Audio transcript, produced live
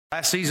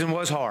Last season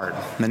was hard,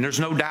 and there's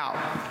no doubt.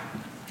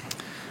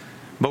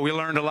 But we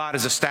learned a lot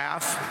as a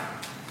staff,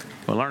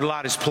 we learned a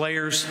lot as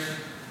players,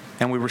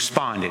 and we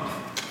responded.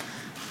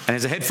 And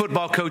as a head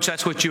football coach,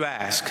 that's what you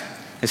ask,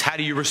 is how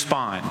do you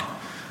respond?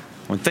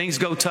 When things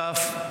go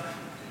tough,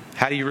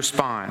 how do you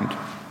respond?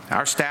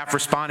 Our staff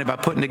responded by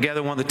putting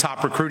together one of the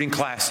top recruiting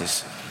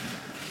classes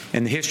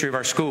in the history of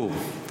our school.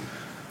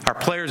 Our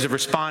players have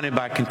responded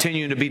by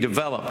continuing to be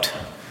developed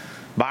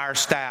by our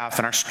staff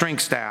and our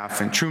strength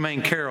staff and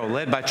Trumaine Carroll,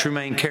 led by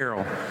Trumaine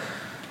Carroll,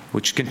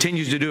 which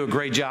continues to do a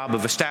great job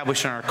of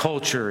establishing our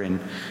culture and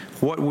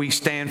what we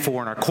stand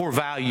for and our core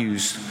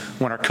values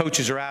when our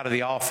coaches are out of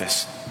the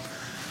office.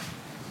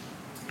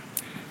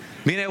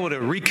 Being able to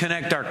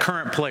reconnect our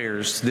current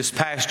players this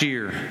past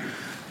year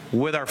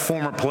with our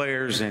former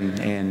players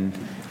and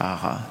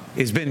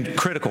has been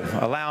critical,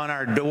 allowing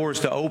our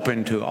doors to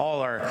open to all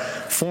our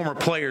former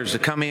players to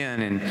come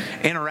in and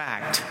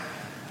interact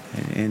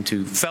and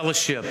to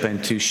fellowship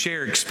and to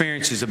share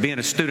experiences of being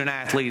a student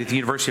athlete at the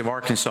University of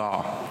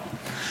Arkansas.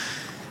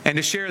 And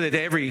to share that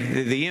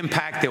the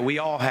impact that we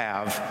all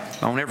have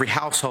on every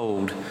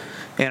household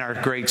in our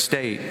great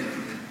state.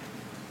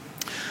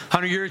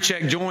 Hunter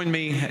Yurachek joined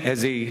me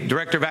as the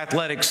Director of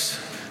Athletics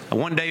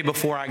one day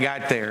before I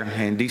got there,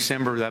 in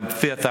December the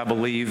 5th, I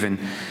believe, and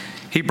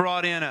he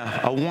brought in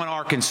a One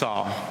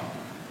Arkansas.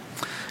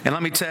 And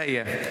let me tell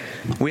you,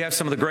 we have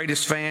some of the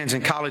greatest fans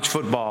in college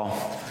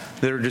football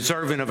that are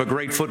deserving of a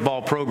great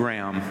football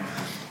program.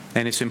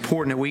 And it's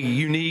important that we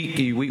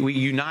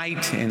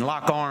unite and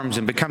lock arms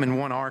and becoming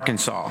One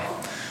Arkansas.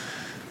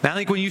 Now, I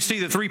think when you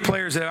see the three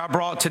players that I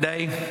brought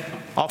today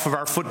off of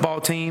our football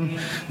team,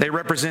 they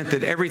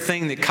represented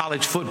everything that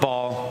college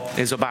football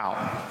is about.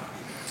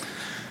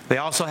 They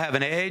also have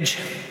an edge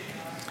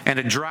and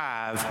a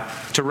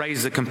drive to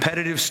raise the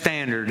competitive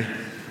standard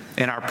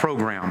in our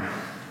program.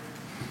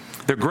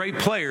 They're great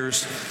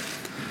players,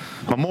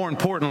 but more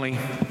importantly,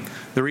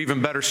 they're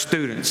even better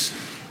students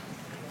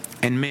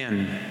and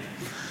men.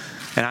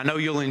 And I know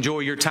you'll enjoy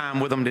your time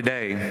with them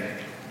today.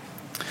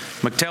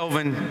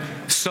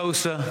 McTelvin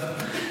Sosa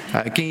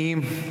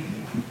Akeem,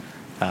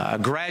 a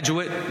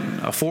graduate,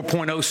 a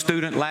 4.0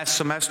 student last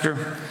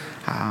semester,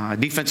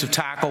 defensive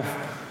tackle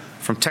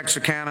from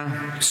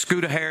Texarkana.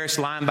 Scooter Harris,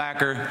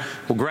 linebacker,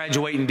 will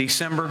graduate in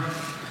December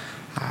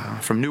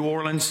from New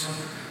Orleans.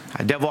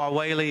 Devil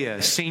Whaley,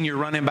 a senior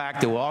running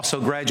back that will also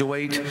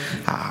graduate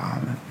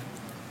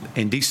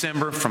in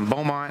December from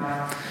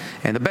Beaumont.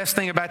 And the best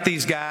thing about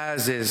these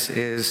guys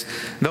is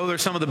though they're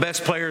some of the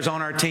best players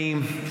on our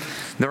team,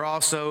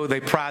 they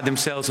pride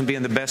themselves in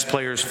being the best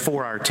players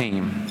for our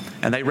team.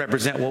 And they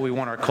represent what we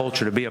want our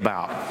culture to be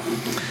about.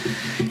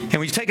 And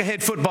when you take a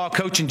head football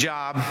coaching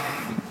job,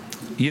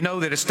 you know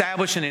that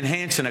establishing and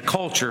enhancing a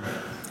culture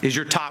is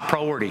your top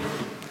priority.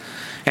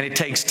 And it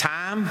takes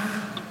time,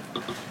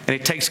 and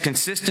it takes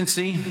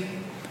consistency,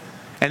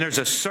 and there's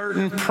a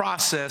certain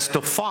process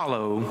to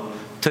follow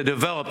to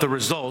develop the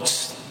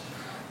results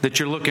that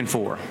you're looking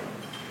for.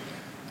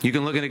 You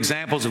can look at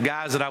examples of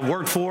guys that I've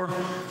worked for,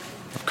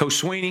 Coach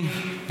Sweeney.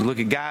 You look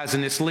at guys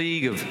in this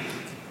league of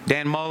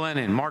Dan Mullen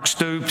and Mark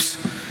Stoops.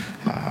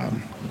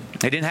 It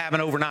didn't happen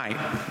overnight.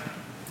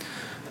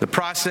 The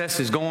process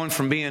is going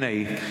from being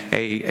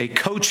a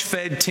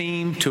coach-fed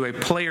team to a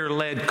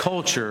player-led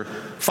culture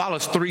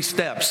follows three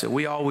steps that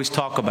we always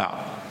talk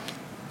about.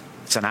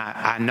 It's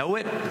I know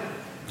it,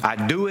 I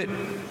do it,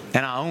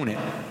 and I own it.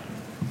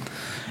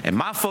 And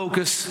my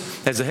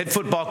focus as a head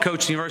football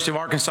coach at the University of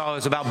Arkansas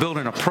is about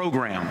building a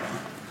program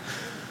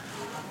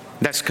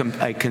that's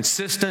a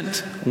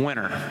consistent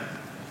winner.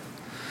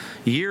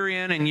 Year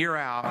in and year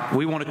out,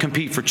 we want to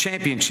compete for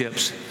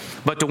championships.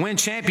 But to win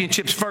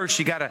championships first,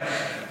 you gotta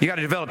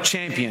develop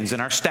champions.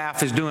 And our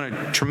staff is doing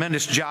a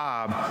tremendous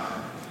job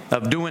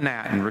of doing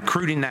that and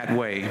recruiting that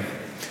way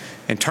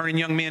and turning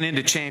young men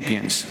into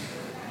champions.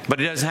 But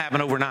it doesn't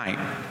happen overnight.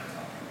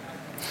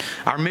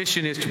 Our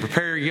mission is to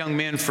prepare young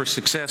men for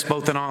success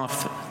both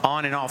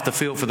on and off the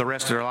field for the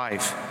rest of their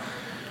life.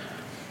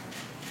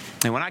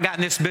 And when I got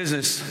in this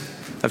business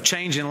of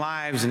changing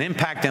lives and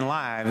impacting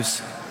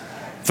lives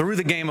through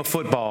the game of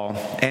football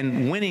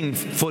and winning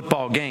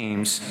football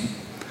games,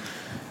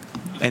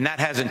 and that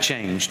hasn't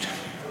changed.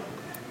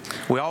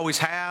 We always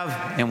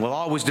have and will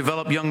always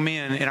develop young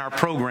men in our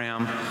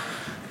program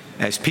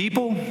as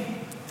people,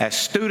 as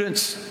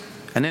students,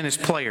 and then as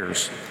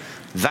players.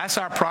 That's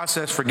our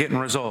process for getting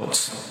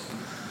results.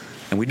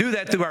 And we do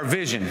that through our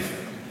vision.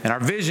 And our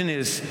vision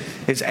is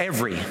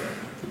every.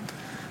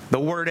 The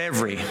word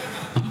every.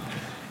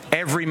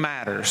 Every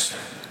matters.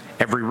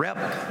 Every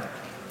rep,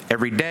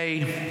 every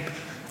day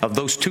of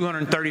those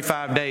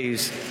 235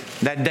 days,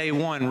 that day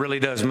one really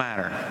does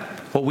matter.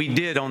 What we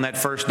did on that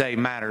first day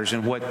matters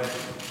and what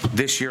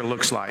this year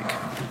looks like.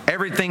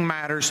 Everything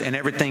matters and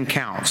everything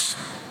counts.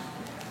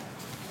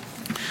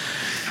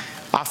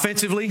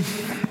 Offensively,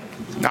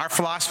 our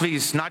philosophy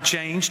has not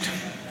changed.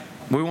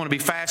 We want to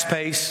be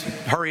fast-paced,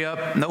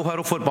 hurry-up,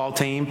 no-huddle football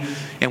team,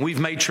 and we've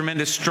made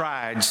tremendous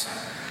strides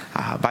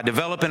by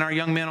developing our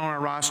young men on our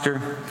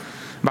roster,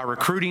 by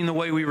recruiting the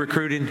way we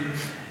recruited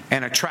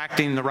and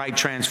attracting the right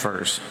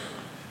transfers.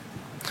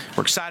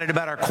 We're excited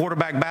about our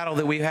quarterback battle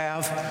that we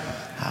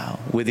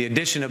have with the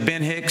addition of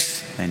Ben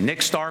Hicks and Nick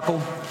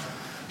Starkel,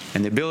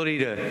 and the ability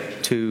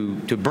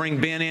to bring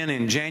Ben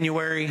in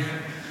January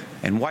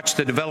and watch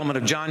the development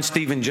of John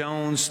Stephen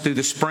Jones through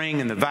the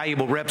spring and the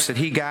valuable reps that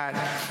he got.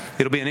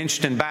 It'll be an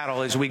interesting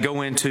battle as we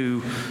go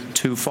into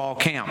fall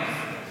camp.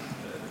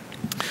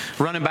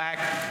 Running back,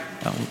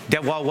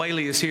 Devwall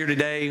Whaley is here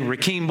today.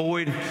 Rakeem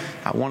Boyd,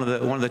 one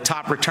of the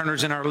top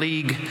returners in our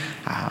league,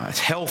 is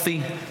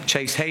healthy.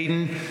 Chase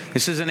Hayden.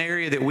 This is an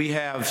area that we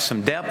have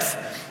some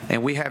depth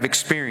and we have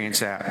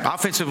experience at.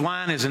 Offensive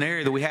line is an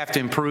area that we have to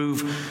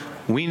improve.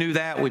 We knew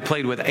that. We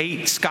played with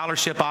 8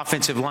 scholarship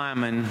offensive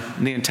linemen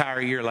the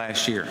entire year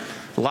last year.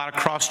 A lot of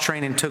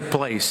cross-training took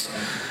place.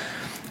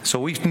 So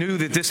we knew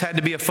that this had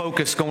to be a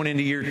focus going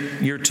into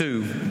year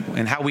 2,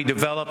 and how we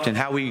developed and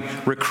how we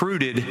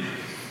recruited,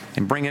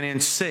 and bringing in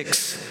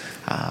 6,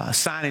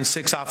 signing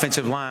 6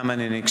 offensive linemen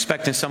and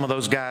expecting some of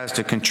those guys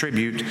to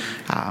contribute.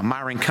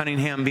 Myron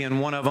Cunningham being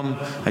one of them,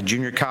 a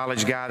junior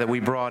college guy that we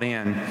brought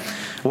in.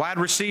 Wide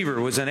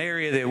receiver was an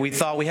area that we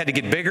thought we had to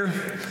get bigger,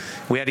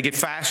 we had to get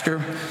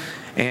faster,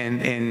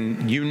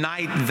 and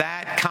unite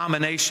that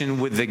combination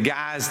with the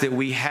guys that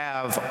we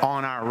have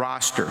on our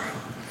roster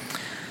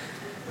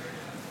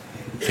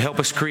to help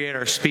us create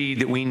our speed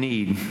that we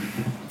need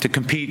to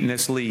compete in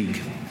this league.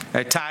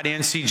 At tight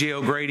end, C.J.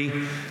 O'Grady,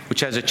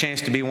 which has a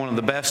chance to be one of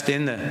the best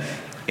in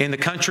the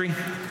country.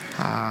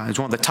 He's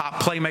one of the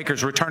top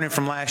playmakers returning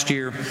from last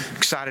year.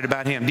 Excited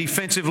about him.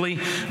 Defensively,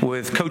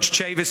 with Coach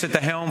Chavis at the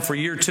helm for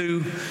year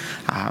 2,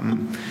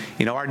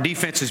 our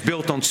defense is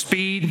built on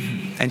speed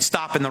and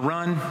stopping the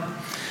run.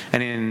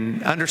 And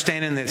in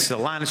understanding that it's a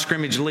line of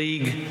scrimmage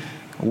league,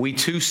 we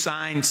too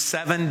signed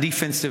 7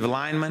 defensive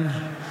linemen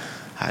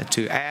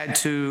to add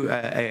to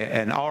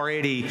an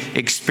already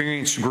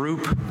experienced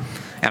group.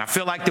 And I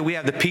feel like that we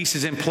have the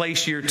pieces in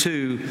place year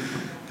 2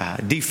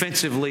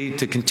 defensively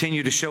to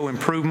continue to show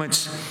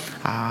improvements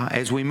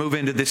as we move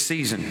into this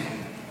season.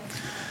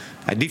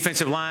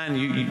 Defensive line,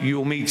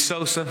 you'll meet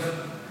Sosa,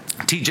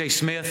 T.J.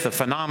 Smith, a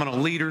phenomenal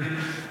leader,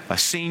 a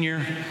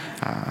senior,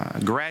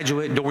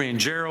 graduate, Dorian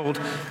Gerald,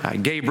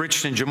 Gabe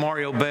Richardson,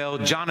 Jamario Bell,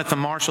 Jonathan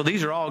Marshall.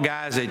 These are all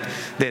guys that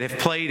have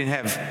played and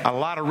have a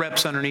lot of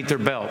reps underneath their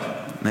belt.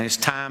 And it's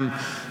time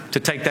to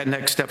take that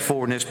next step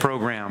forward in this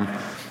program,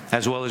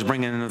 as well as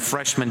bringing in the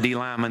freshman D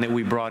lineman that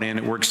we brought in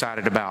that we're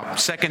excited about.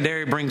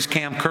 Secondary brings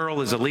Cam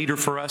Curl as a leader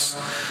for us,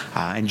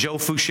 and Joe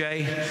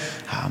Fouché.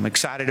 I'm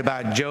excited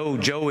about Joe.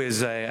 Joe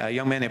is a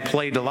young man that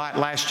played a lot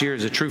last year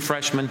as a true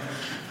freshman.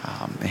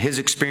 His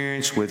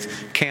experience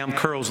with Cam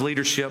Curl's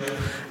leadership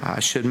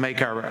should make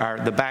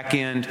the back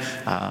end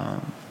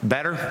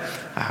better.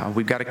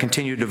 We've got to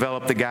continue to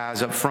develop the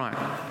guys up front.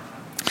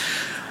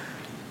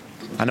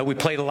 I know we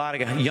played a lot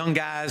of young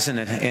guys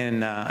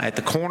at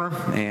the corner,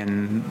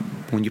 and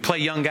when you play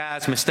young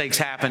guys, mistakes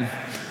happen.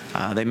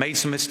 They made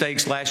some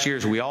mistakes last year,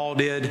 as we all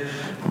did,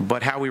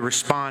 but how we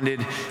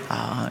responded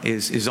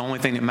is the only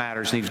thing that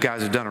matters. And these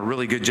guys have done a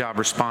really good job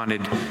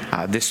responding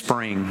this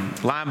spring.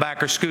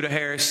 Linebacker Scooter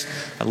Harris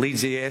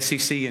leads the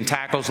SEC in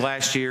tackles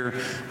last year.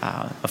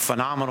 A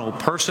phenomenal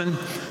person,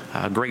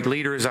 a great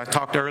leader, as I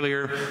talked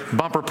earlier.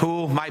 Bumper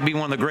Poole might be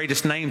one of the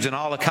greatest names in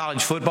all of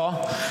college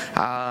football.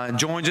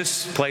 Joins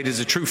us, played as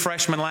a true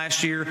freshman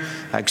last year,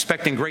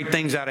 expecting great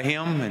things out of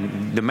him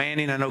and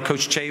demanding. I know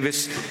Coach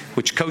Chavis,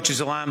 which coaches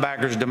the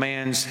linebackers,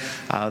 demands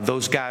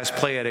those guys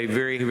play at a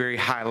very, very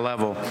high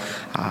level.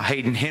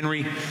 Hayden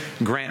Henry,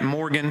 Grant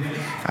Morgan,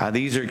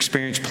 these are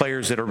experienced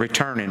players that are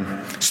returning.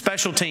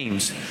 Special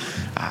teams,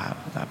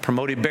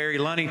 promoted Barry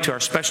Lunny to our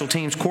special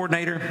teams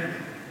coordinator.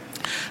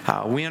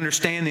 We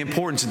understand the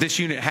importance that this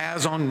unit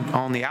has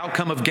on the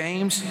outcome of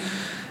games,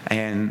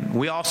 and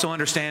we also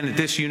understand that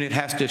this unit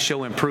has to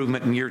show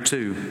improvement in year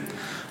 2.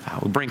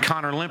 We bring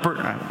Connor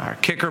Limpert, our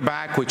kicker,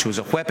 back, which was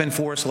a weapon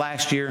for us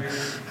last year.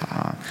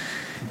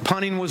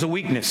 Punting was a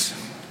weakness,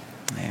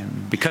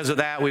 and because of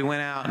that, we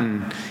went out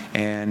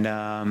and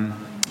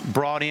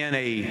brought in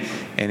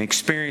an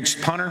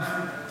experienced punter,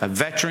 a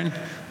veteran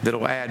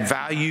that'll add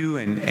value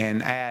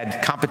and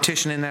add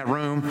competition in that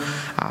room.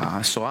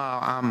 So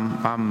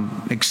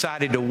I'm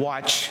excited to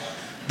watch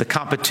the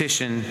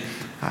competition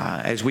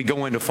as we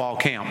go into fall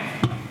camp.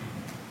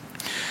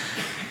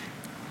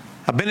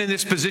 I've been in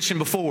this position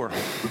before.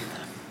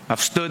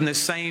 I've stood in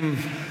this same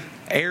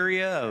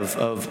area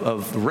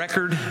of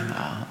record,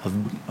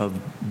 of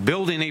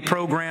building a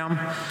program.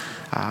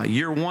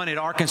 Year 1 at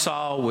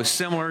Arkansas was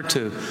similar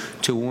to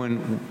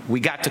when we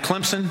got to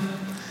Clemson,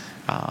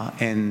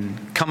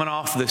 and coming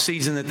off the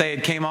season that they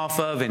had came off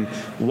of, and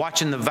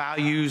watching the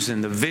values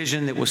and the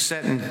vision that was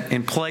set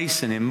in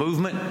place and in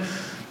movement,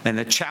 and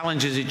the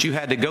challenges that you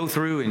had to go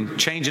through in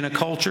changing a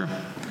culture.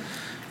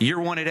 Year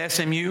 1 at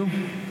SMU,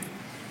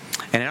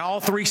 and in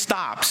all 3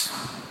 stops,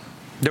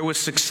 there was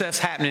success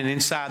happening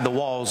inside the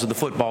walls of the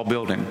football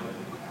building.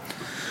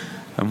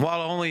 And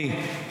while only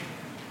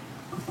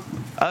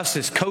us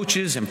as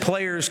coaches and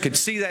players could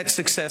see that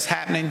success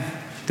happening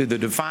through the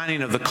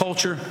defining of the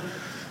culture,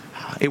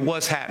 it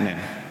was happening.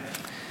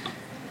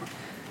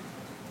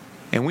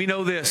 And we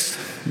know this,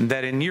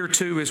 that in year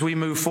 2, as we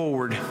move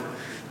forward,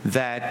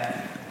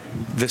 that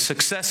the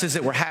successes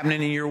that were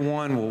happening in year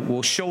 1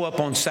 will show up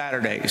on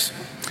Saturdays.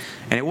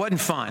 And it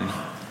wasn't fun.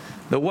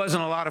 There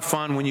wasn't a lot of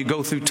fun when you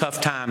go through tough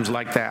times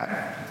like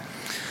that.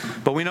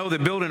 But we know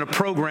that building a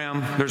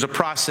program, there's a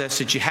process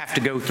that you have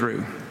to go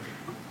through.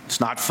 It's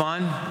not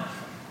fun.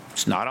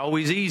 It's not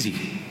always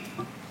easy.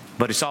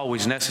 But it's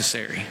always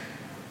necessary.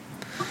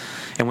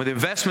 And with the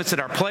investments that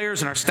our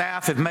players and our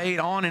staff have made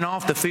on and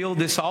off the field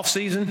this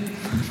offseason,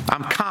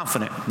 I'm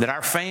confident that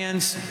our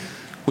fans,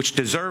 which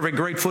deserve a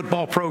great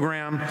football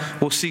program,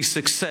 will see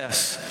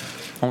success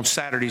on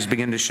Saturdays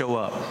begin to show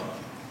up.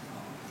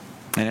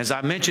 And as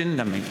I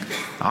mentioned, I'm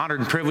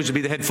honored and privileged to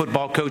be the head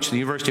football coach at the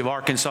University of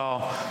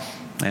Arkansas.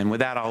 And with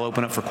that, I'll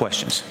open up for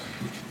questions.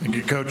 Thank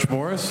you, Coach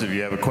Morris. If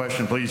you have a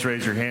question, please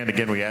raise your hand.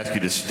 Again, we ask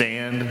you to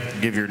stand,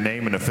 give your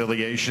name and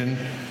affiliation.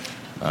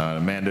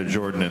 Amanda,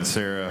 Jordan, and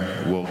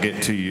Sarah will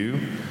get to you.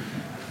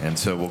 And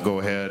so we'll go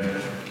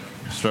ahead,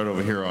 start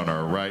over here on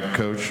our right,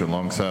 Coach,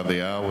 alongside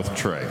the aisle with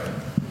Trey.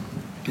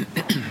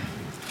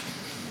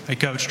 Hey,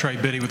 Coach. Trey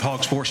Biddy with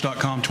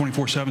hogsports.com,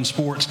 24/7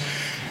 Sports.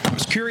 I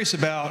was curious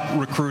about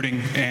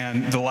recruiting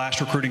and the last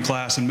recruiting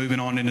class and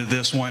moving on into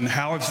this one.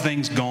 How have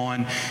things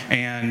gone?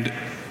 And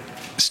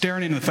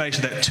staring into the face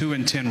of that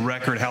 2-10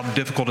 record, how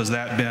difficult has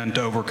that been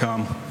to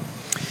overcome?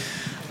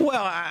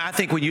 Well, I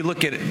think when you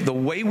look at the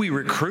way we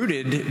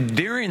recruited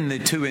during the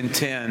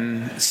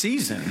 2-10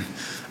 season,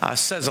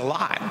 says a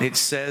lot. It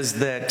says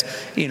that,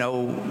 you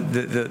know,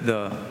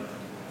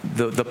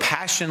 the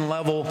passion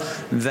level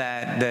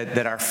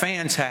that our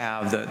fans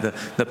have,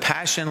 the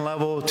passion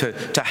level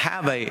to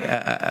have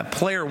a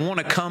player want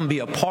to come be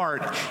a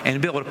part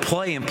and be able to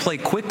play and play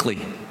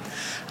quickly,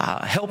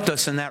 helped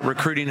us in that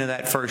recruiting of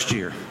that first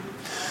year.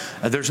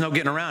 There's no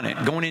getting around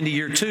it. Going into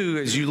year 2,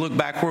 as you look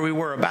back where we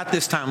were about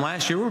this time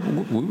last year,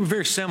 we were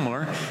very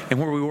similar in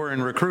where we were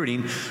in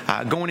recruiting.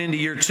 Going into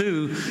year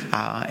 2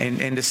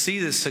 and to see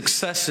the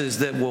successes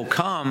that will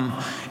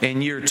come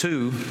in year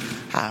 2,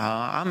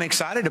 I'm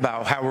excited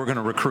about how we're going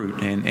to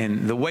recruit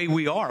and the way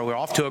we are. We're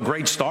off to a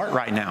great start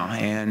right now.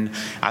 And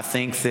I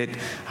think that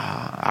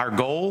our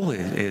goal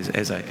is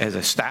as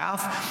a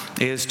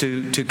staff is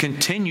to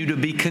continue to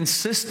be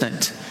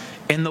consistent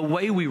in the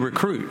way we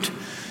recruit.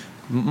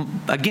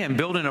 Again,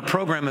 building a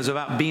program is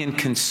about being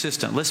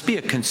consistent. Let's be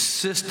a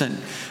consistent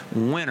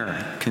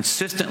winner,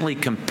 consistently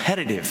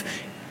competitive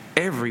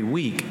every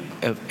week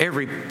of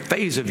every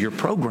phase of your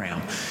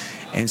program.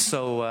 And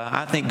so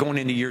I think going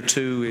into year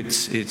 2,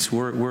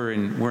 we're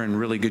in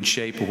really good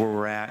shape of where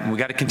we're at, and we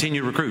got to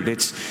continue to recruit.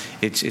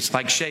 It's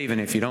like shaving.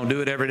 If you don't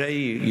do it every day,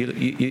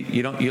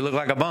 you look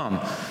like a bum.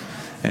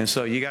 And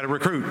so you got to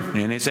recruit,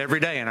 and it's every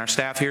day. And our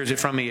staff hears it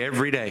from me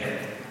every day.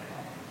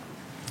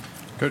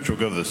 Coach, we'll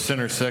go to the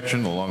center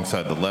section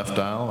alongside the left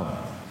aisle.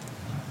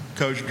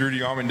 Coach Drew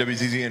DeArmond,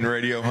 WZZN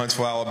Radio,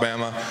 Huntsville,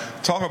 Alabama.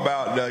 Talk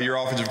about your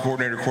offensive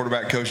coordinator,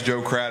 quarterback coach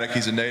Joe Craddock.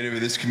 He's a native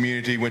of this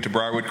community, went to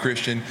Briarwood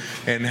Christian,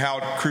 and how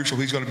crucial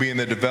he's going to be in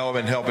the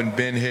development, helping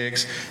Ben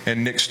Hicks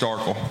and Nick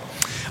Starkel.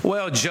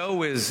 Well,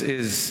 Joe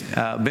is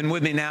been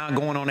with me now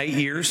going on 8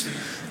 years.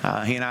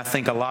 He and I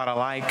think a lot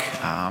alike.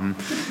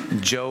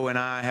 Joe and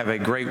I have a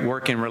great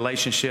working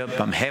relationship.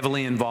 I'm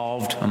heavily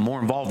involved. I'm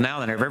more involved now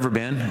than I've ever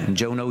been, and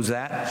Joe knows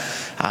that.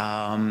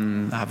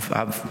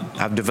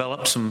 I've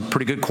developed some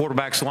pretty good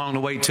quarterbacks along the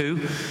way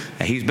too.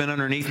 He's been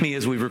underneath me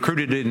as we've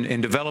recruited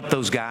and developed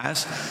those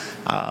guys.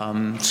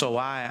 So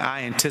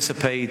I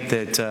anticipate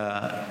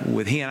that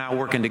with he and I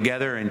working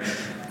together and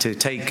to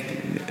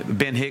take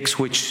Ben Hicks,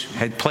 which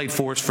had played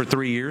for us for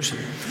 3 years,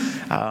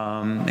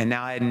 and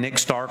now I had Nick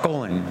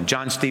Starkel and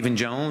John Stephen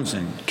Jones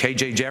and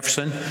KJ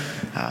Jefferson.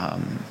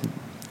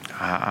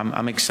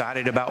 I'm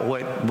excited about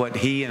what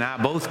he and I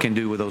both can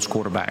do with those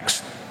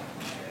quarterbacks.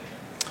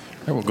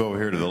 And we'll go over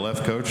here to the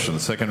left, Coach, to the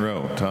second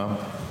row. Tom.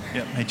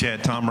 Yep. Hey,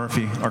 Chad. Tom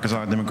Murphy,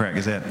 Arkansas Democrat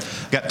Gazette.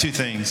 Got 2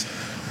 things.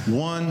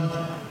 One,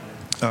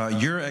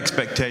 your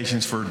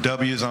expectations for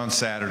W's on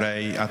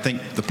Saturday. I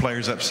think the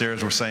players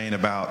upstairs were saying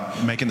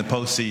about making the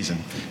postseason.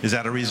 Is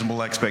that a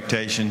reasonable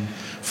expectation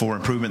for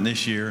improvement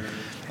this year?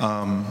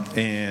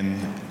 And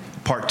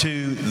part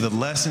 2, the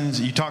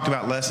lessons. You talked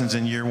about lessons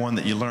in year 1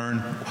 that you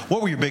learned.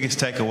 What were your biggest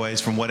takeaways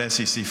from what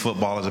SEC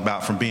football is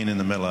about from being in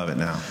the middle of it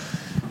now?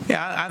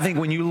 Yeah, I think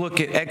when you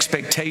look at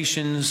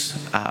expectations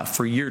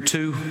for year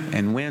 2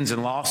 and wins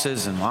and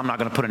losses, and I'm not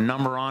going to put a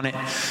number on it,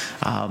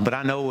 but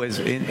I know as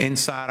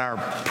inside our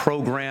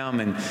program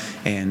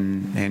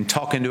and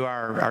talking to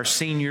our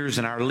seniors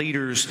and our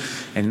leaders,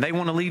 and they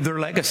want to leave their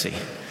legacy.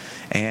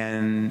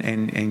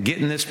 And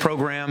getting this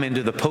program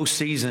into the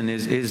postseason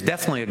is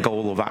definitely a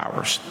goal of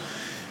ours.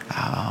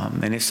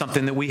 And it's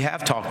something that we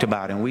have talked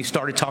about, and we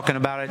started talking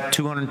about it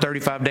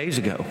 235 days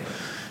ago.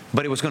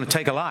 But it was going to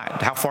take a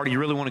lot. How far do you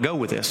really want to go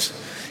with this?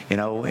 You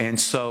know, and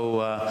so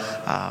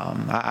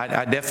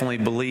I definitely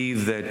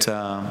believe that,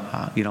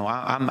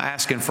 I'm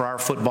asking for our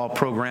football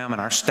program and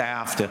our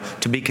staff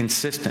to be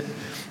consistent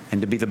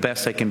and to be the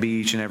best they can be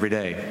each and every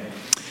day.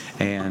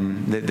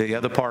 And the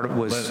other part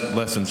was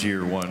lessons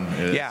year one.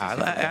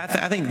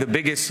 I think the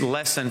biggest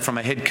lesson from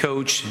a head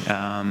coach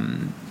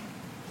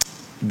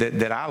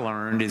that I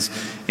learned is,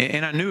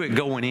 and I knew it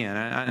going in.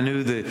 I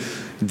knew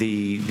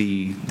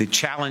the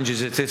challenges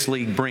that this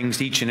league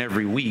brings each and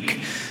every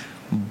week,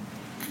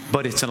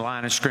 but it's a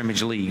line of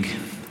scrimmage league,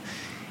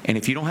 and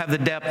if you don't have the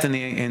depth in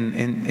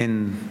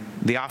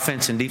the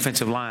offense and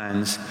defensive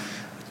lines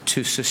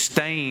to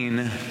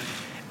sustain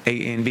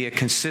and be a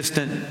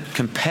consistent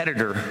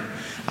competitor,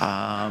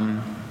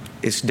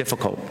 it's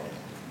difficult.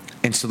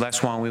 And so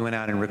that's why we went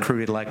out and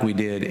recruited like we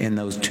did in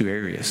those two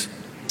areas.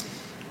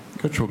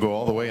 Coach, we'll go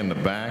all the way in the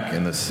back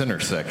in the center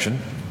section.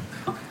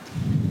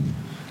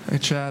 Hey,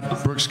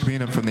 Chad. Brooks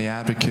Kabina from The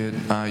Advocate.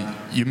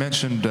 You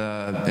mentioned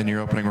in your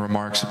opening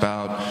remarks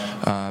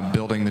about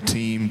building the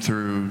team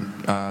through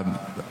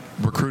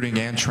recruiting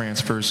and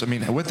transfers. I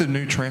mean, with the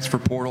new transfer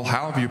portal,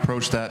 how have you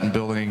approached that in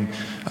building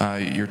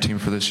your team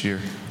for this year?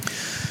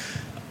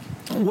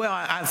 Well,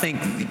 I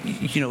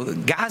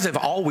think, guys have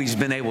always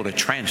been able to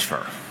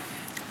transfer.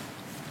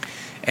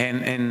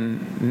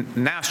 And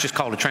now it's just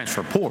called a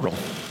transfer portal.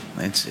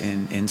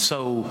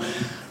 So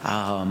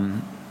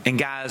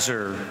guys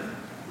are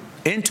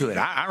into it.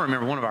 I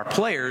remember one of our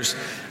players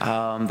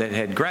that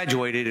had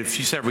graduated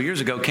several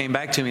years ago came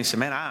back to me and said,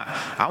 man,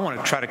 I want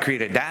to try to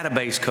create a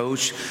database,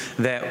 coach,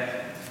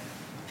 that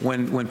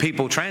when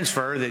people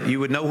transfer, that you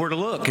would know where to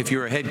look if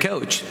you're a head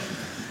coach.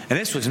 And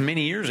this was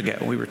many years ago.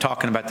 We were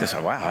talking about this.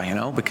 Oh,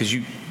 wow, because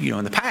you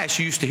in the past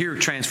you used to hear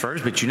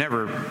transfers, but you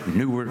never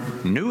knew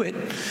it,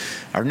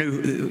 or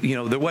knew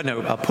there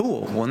wasn't a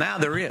pool. Well, now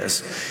there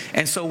is.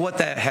 And so what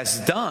that has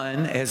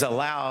done is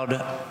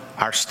allowed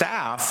our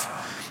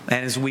staff,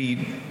 and as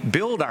we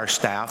build our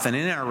staff, and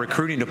in our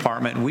recruiting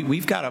department,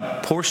 we've got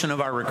a portion of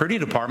our recruiting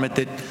department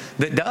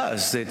that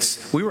does.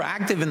 We were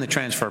active in the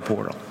transfer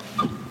portal.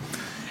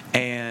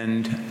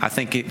 And I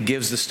think it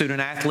gives the student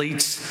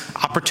athletes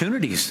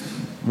opportunities,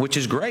 which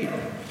is great.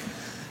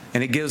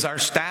 And it gives our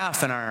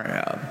staff and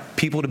our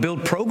people to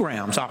build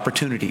programs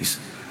opportunities,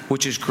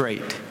 which is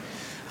great.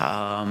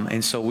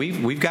 And so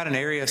we've got an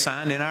area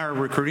assigned in our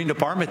recruiting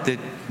department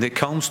that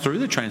combs through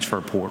the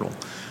transfer portal.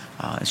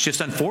 It's just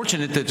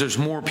unfortunate that there's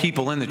more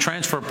people in the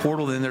transfer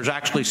portal than there's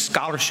actually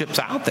scholarships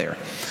out there.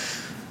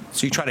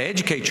 So you try to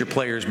educate your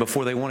players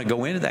before they want to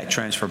go into that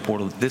transfer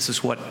portal. This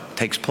is what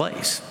takes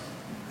place.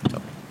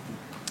 So.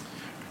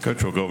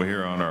 Coach, we'll go over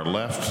here on our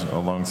left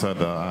alongside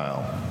the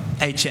aisle.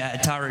 Hey,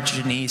 Chad. Tyler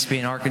Janice,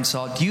 being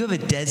Arkansas. Do you have a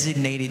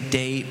designated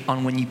date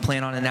on when you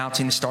plan on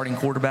announcing the starting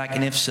quarterback?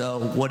 And if so,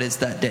 what is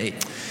that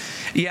date?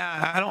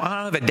 Yeah, I don't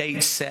have a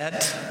date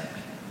set.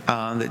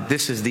 That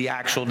this is the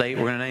actual date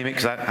we're going to name it,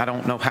 because I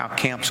don't know how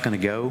camp's going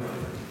to go.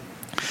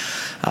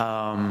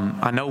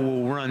 I know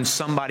we'll run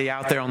somebody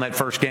out there on that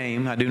first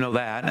game. I do know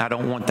that. I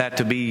don't want that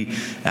to be,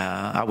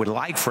 I would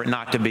like for it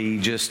not to be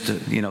just,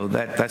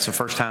 that's the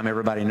first time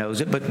everybody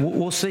knows it, but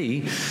we'll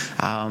see.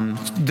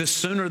 The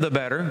sooner the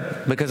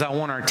better, because I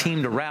want our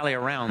team to rally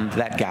around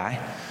that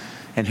guy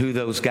and who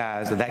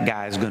that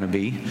guy is going to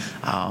be.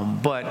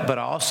 But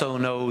I also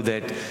know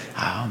that,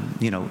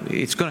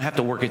 it's going to have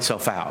to work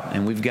itself out.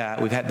 And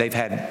they've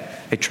had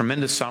a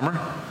tremendous summer.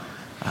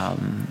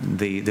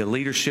 The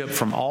leadership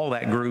from all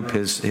that group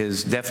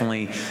has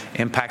definitely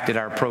impacted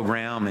our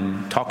program,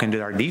 and talking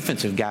to our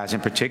defensive guys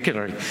in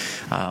particular,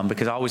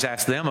 because I always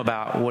ask them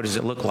about what does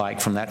it look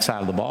like from that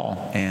side of the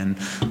ball, and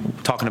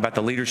talking about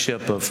the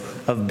leadership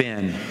of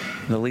Ben,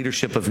 the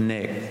leadership of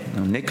Nick.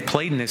 Nick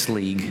played in this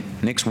league.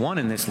 Nick's won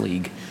in this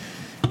league,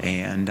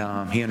 and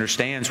he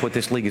understands what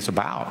this league is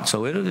about.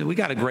 So we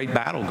got a great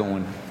battle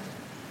going.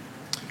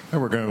 And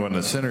we're going to go in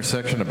the center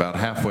section about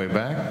halfway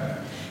back.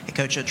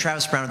 Coach,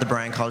 Travis Brown of the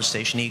Bryan College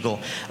Station Eagle.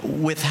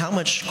 With how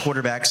much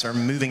quarterbacks are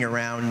moving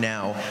around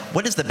now,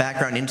 what is the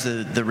background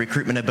into the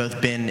recruitment of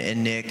both Ben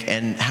and Nick,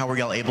 and how were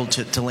y'all able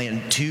to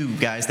land two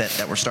guys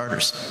that were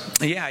starters?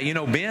 Yeah,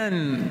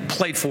 Ben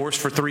played for us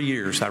for 3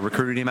 years. I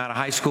recruited him out of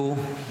high school.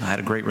 I had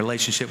a great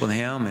relationship with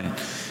him and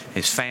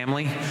his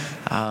family.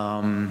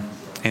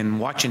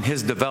 And watching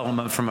his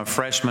development from a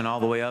freshman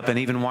all the way up, and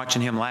even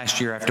watching him last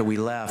year after we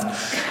left,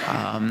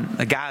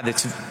 a guy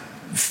that's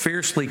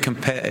fiercely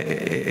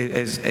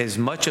as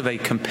much of a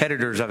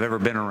competitor as I've ever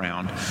been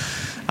around,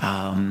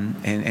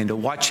 and to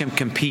watch him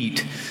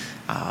compete,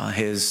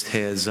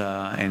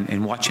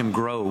 and watch him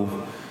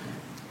grow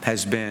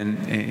has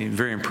been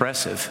very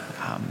impressive.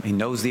 He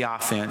knows the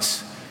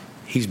offense.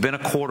 He's been a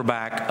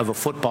quarterback of a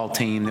football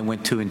team that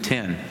went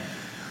 2-10.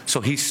 So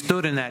he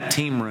stood in that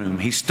team room.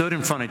 He stood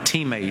in front of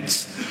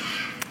teammates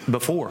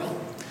before,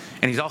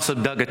 and he's also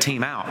dug a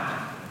team out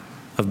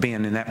of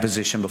being in that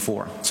position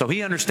before. So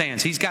he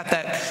understands. He's got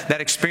that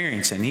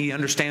experience, and he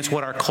understands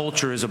what our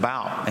culture is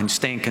about and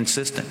staying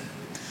consistent.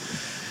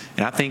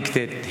 And I think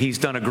that he's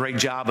done a great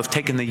job of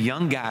taking the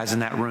young guys in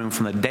that room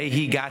from the day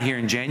he got here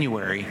in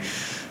January.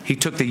 He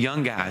took the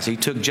young guys. He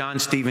took John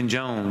Stephen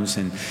Jones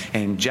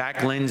and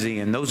Jack Lindsay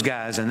and those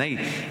guys, and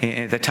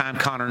at the time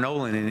Connor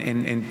Nolan,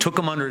 and took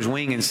them under his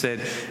wing and said,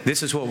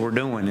 this is what we're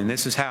doing, and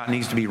this is how it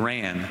needs to be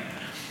ran.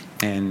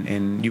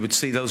 And you would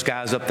see those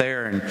guys up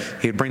there, and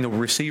he'd bring the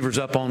receivers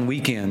up on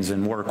weekends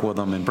and work with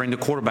them and bring the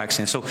quarterbacks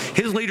in. So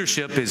his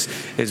leadership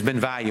has been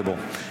valuable.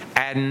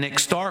 Adding Nick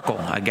Starkel,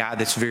 a guy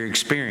that's very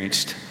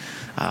experienced,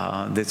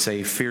 that's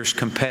a fierce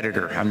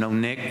competitor. I've known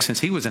Nick since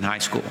he was in high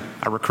school.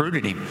 I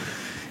recruited him.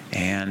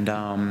 And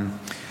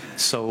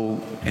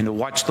to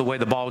watch the way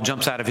the ball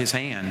jumps out of his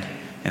hand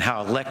and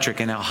how electric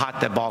and how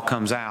hot that ball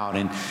comes out,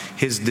 and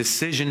his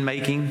decision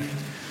making,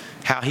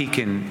 how he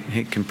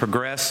can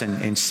progress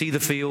and see the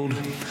field,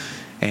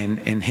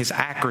 and his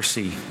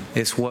accuracy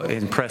is what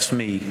impressed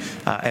me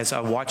as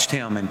I watched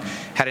him. And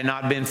had it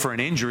not been for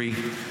an injury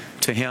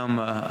to him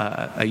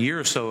a year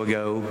or so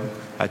ago,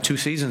 2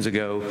 seasons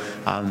ago,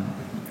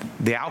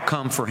 the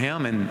outcome for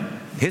him and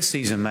his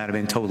season might have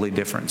been totally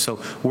different.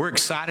 So we're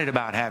excited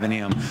about having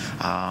him,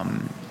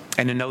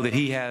 and to know that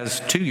he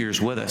has 2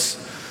 years with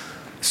us.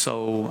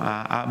 So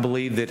I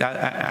believe that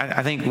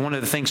I think one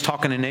of the things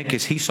talking to Nick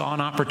is he saw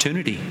an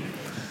opportunity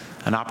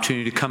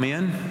to come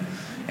in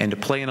and to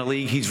play in a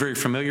league he's very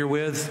familiar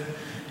with,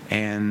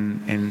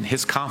 and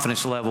his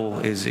confidence level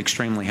is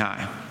extremely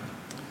high.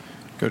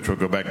 Coach, we'll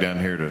go back down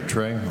here to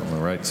Trey on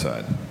the right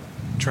side.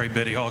 Trey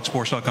Biddy,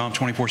 hogsports.com,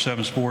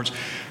 24/7 Sports.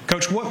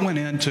 Coach, what went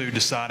into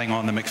deciding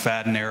on the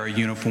McFadden era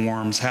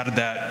uniforms? How did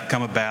that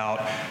come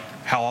about?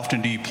 How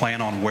often do you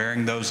plan on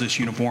wearing this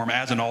uniform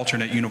as an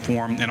alternate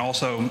uniform? And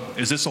also,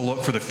 is this a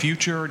look for the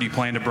future? Do you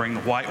plan to bring the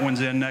white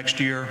ones in next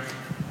year?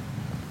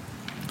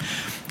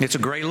 It's a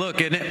great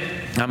look, isn't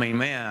it? I mean,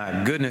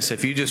 man, goodness,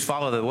 if you just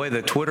follow the way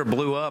that Twitter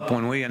blew up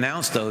when we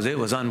announced those, it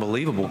was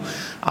unbelievable.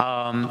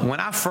 When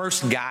I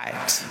first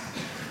got,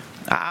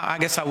 I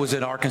guess I was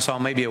at Arkansas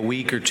maybe a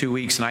week or 2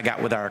 weeks, and I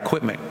got with our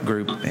equipment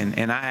group,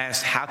 and I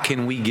asked, how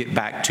can we get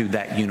back to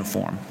that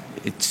uniform?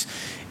 It's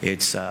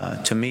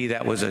to me,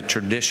 that was a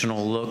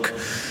traditional look,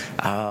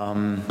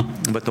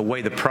 but the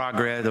way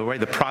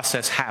the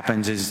process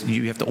happens is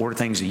you have to order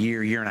things a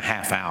year and a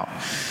half out.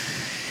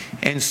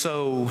 And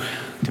so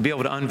to be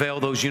able to unveil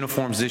those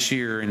uniforms this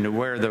year and to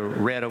wear the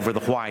red over the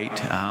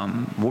white,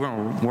 we're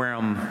going to wear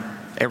them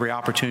every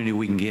opportunity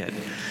we can get.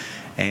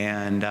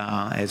 And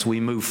as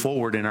we move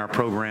forward in our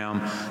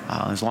program,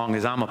 as long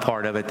as I'm a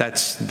part of it,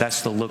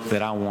 that's the look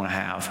that I want to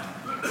have.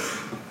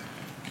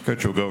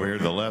 Coach, we'll go over here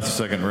to the left,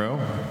 second row.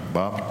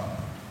 Bob.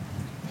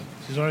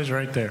 She's always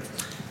right there.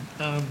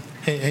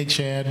 Hey,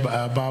 Chad.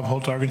 Bob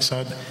Holt,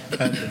 Arkansas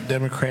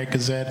Democrat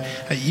Gazette.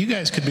 You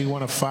guys could be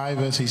one of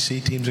 5 SEC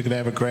teams that could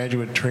have a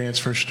graduate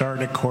transfer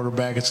starting at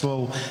quarterback. It's a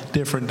little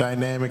different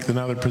dynamic than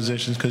other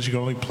positions because you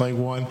can only play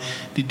one.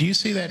 Do you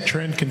see that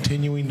trend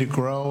continuing to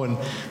grow? And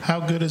how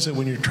good is it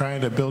when you're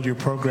trying to build your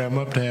program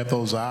up to have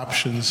those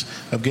options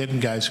of getting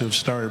guys who have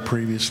started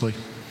previously?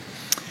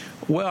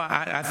 Well,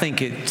 I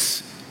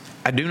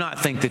do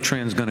not think the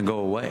trend's going to go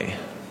away.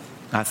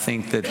 I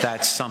think that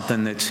that's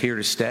something that's here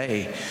to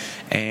stay,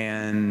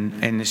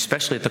 and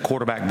especially at the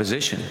quarterback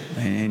position.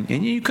 And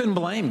you couldn't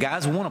blame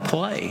guys who want to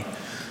play.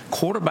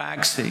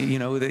 Quarterbacks,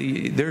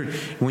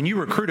 when you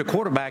recruit a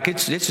quarterback,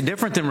 it's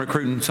different than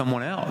recruiting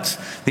someone else.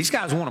 These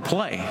guys want to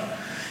play,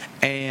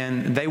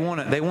 and they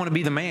want to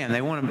be the man.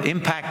 They want to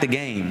impact the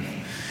game.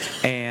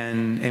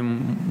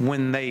 And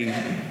when they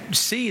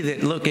see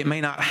that, look, it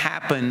may not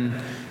happen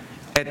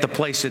at the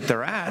place that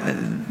they're at,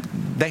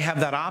 they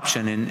have that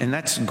option, and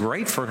that's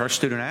great for our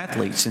student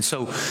athletes. And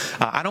so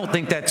I don't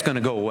think that's going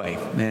to go away,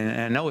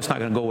 and I know it's not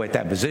going to go away at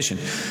that position.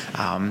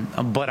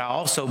 But I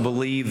also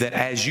believe that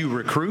as you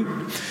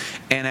recruit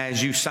and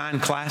as you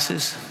sign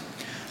classes,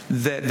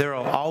 that there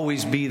will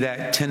always be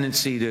that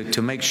tendency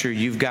to make sure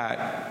you've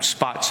got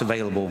spots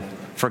available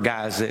for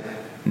guys that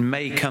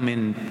may come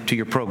into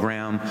your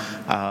program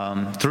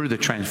through the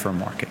transfer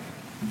market.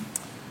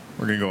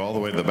 We're going to go all the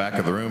way to the back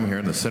of the room here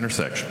in the center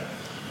section.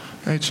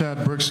 Hey,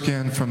 Chad, Brooks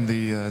again from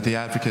the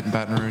Advocate in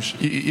Baton Rouge.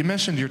 You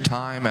mentioned your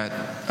time at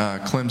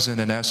Clemson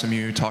and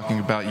SMU, talking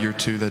about year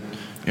 2 that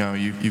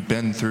you've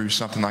been through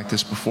something like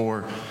this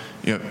before.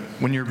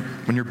 When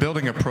you're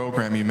building a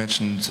program, you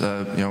mentioned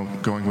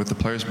going with the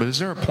players, but is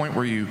there a point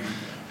where you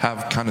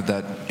have kind of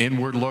that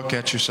inward look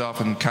at yourself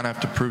and kind of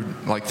have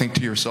to think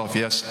to yourself,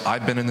 yes,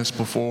 I've been in this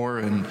before,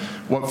 and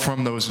what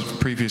from those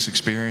previous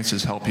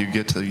experiences help you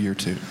get to year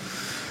 2?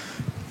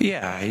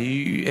 Yeah,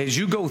 as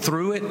you go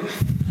through it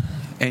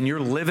and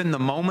you're living the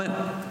moment,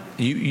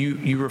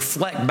 you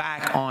reflect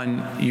back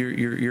on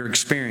your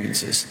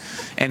experiences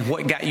and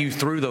what got you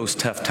through those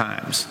tough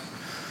times.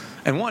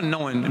 And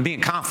one,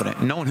 being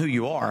confident, knowing who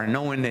you are, and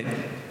knowing that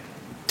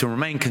to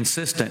remain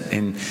consistent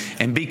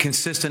and be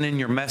consistent in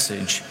your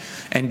message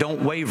and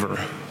don't waver,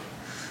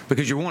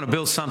 because you want to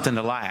build something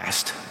to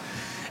last.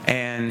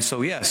 And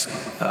so, yes,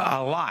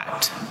 a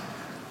lot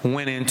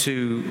went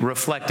into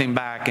reflecting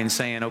back and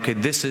saying, okay,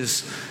 this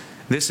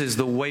is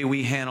the way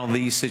we handle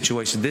these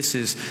situations.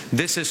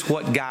 This is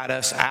what got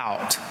us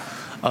out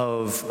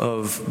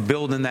of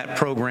building that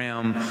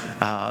program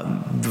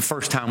the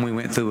first time we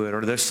went through it,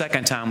 or the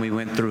second time we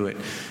went through it.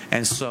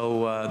 And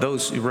so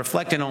those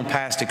reflecting on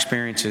past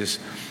experiences,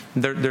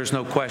 there's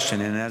no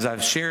question. And as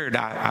I've shared,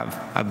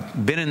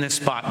 I've been in this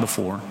spot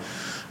before.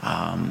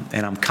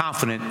 And I'm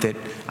confident that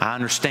I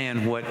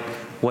understand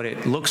what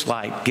it looks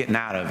like getting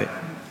out of it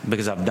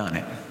because I've done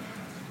it.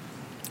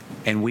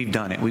 And we've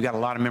done it. We've got a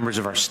lot of members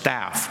of our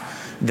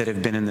staff that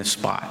have been in this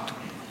spot.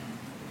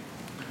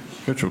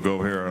 Coach, we'll go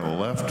over here on the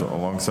left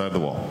alongside the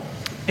wall.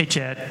 Hey,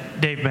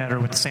 Chad. Dave Matter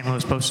with the St.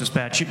 Louis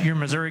Post-Dispatch. Your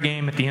Missouri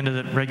game at the end of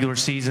the regular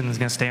season is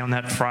going to stay on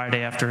that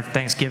Friday after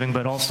Thanksgiving,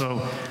 but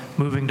also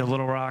moving to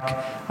Little Rock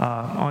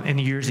in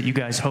the years that you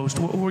guys host.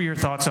 What were your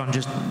thoughts on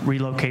just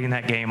relocating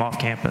that game off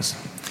campus?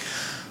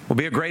 Will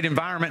be a great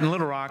environment in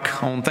Little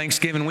Rock on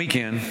Thanksgiving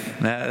weekend.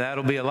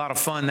 That'll be a lot of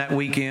fun that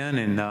weekend.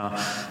 And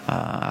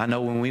I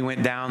know when we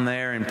went down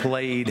there and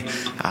played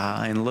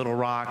in Little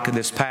Rock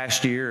this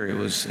past year,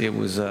 it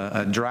was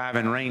a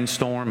driving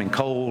rainstorm and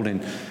cold,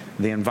 and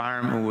the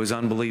environment was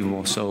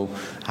unbelievable. So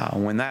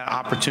when that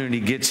opportunity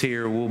gets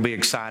here, we'll be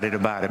excited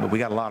about it. But we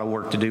got a lot of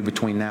work to do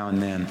between now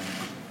and then.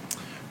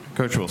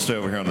 Coach, we'll stay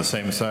over here on the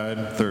same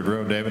side, third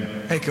row. David.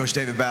 Hey, Coach.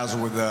 David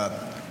Basil with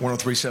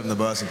 103.7 The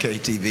Buzz and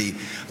KTV.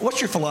 What's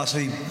your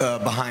philosophy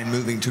behind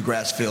moving to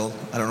grass field?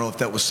 I don't know if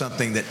that was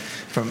something that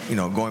from,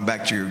 going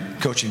back to your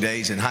coaching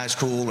days in high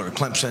school or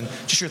Clemson,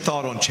 just your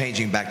thought on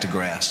changing back to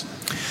grass.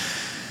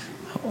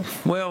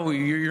 Well,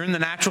 you're in the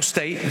natural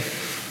state.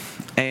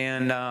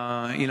 And,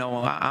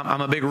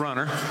 I'm a big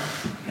runner,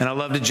 and I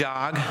love to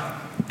jog.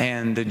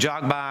 And to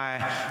jog by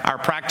our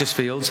practice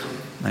fields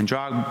and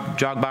jog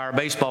by our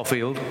baseball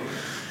field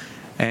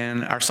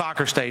and our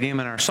soccer stadium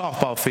and our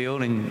softball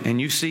field,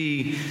 and you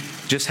see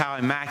just how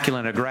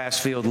immaculate a grass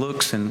field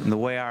looks and the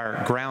way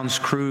our grounds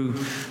crew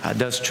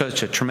does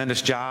such a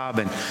tremendous job.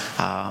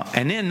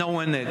 And then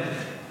knowing that,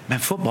 man,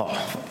 football,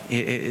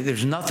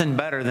 there's nothing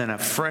better than a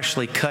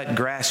freshly cut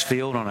grass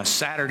field on a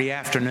Saturday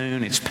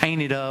afternoon. It's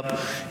painted up.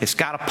 It's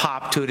got a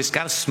pop to it. It's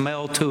got a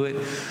smell to it.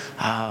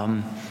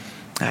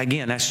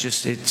 Again, that's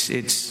just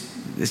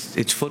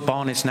it's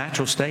football in its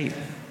natural state.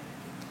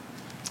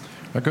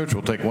 Coach,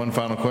 we'll take one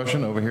final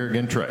question over here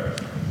again.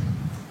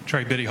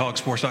 Trey Biddy,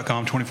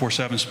 hogsports.com,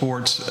 24/7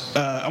 Sports.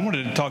 I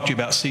wanted to talk to you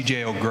about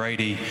C.J.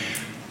 O'Grady.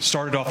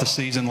 Started off the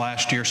season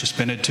last year,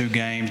 suspended 2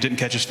 games, didn't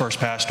catch his first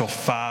pass till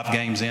 5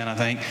 games in, I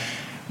think,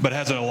 but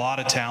has a lot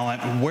of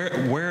talent.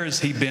 Where has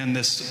he been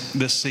this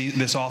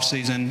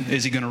offseason?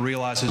 Is he going to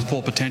realize his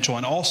full potential?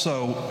 And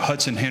also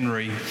Hudson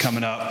Henry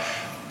coming up.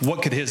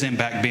 What could his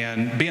impact be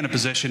in a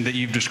position that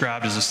you've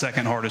described as the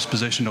second hardest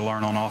position to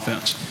learn on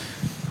offense?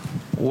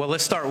 Well,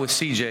 let's start with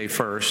CJ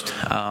first,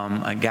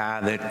 a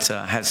guy that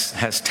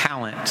has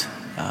talent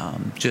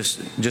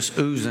just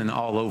oozing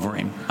all over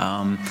him.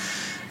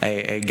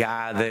 A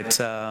guy that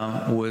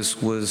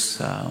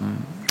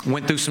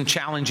went through some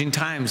challenging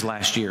times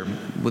last year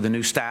with the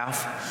new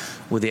staff,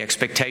 with the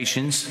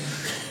expectations,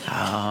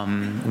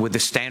 with the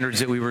standards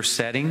that we were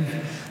setting,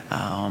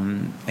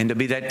 and to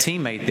be that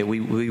teammate that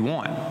we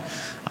want.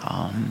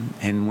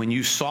 And when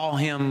you saw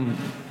him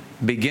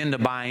begin to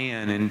buy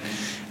in, and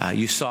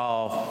you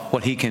saw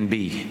what he can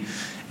be,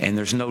 and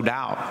there's no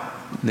doubt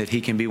that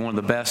he can be one of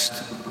the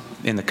best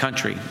in the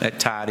country at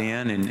tight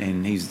end,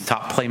 and he's the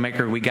top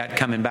playmaker we got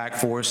coming back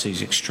for us.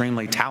 He's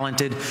extremely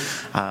talented.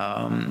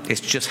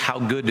 It's just how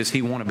good does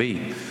he want to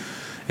be?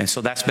 And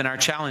so that's been our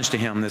challenge to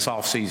him this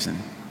offseason.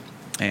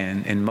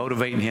 And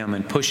motivating him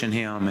and pushing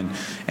him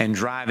and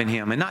driving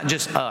him, and not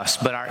just us,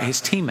 but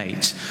his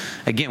teammates.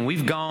 Again,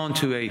 we've gone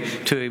to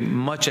a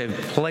much a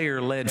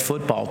player-led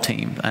football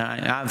team.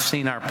 I've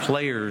seen our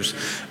players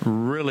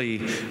really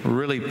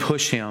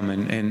push him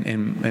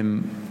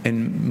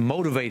and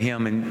motivate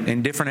him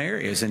in different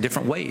areas, in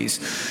different ways.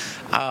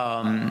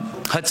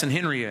 Hudson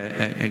Henry,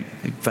 a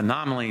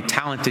phenomenally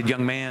talented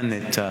young man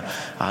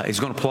that is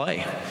going to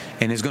play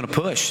and is going to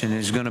push and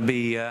is going to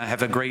be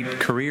have a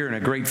great career and a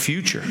great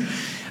future.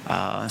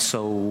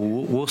 So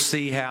we'll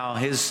see how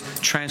his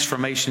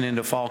transformation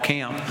into fall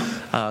camp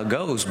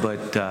goes.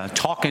 But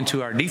talking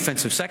to our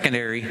defensive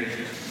secondary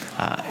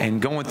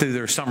and going through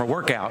their summer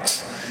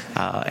workouts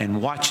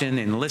and watching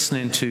and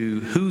listening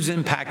to who's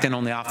impacting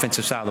on the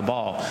offensive side of the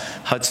ball,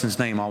 Hudson's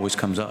name always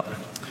comes up.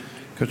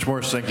 Coach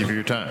Morris, thank you for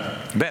your time.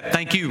 Bet.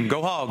 Thank you.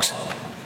 Go Hogs.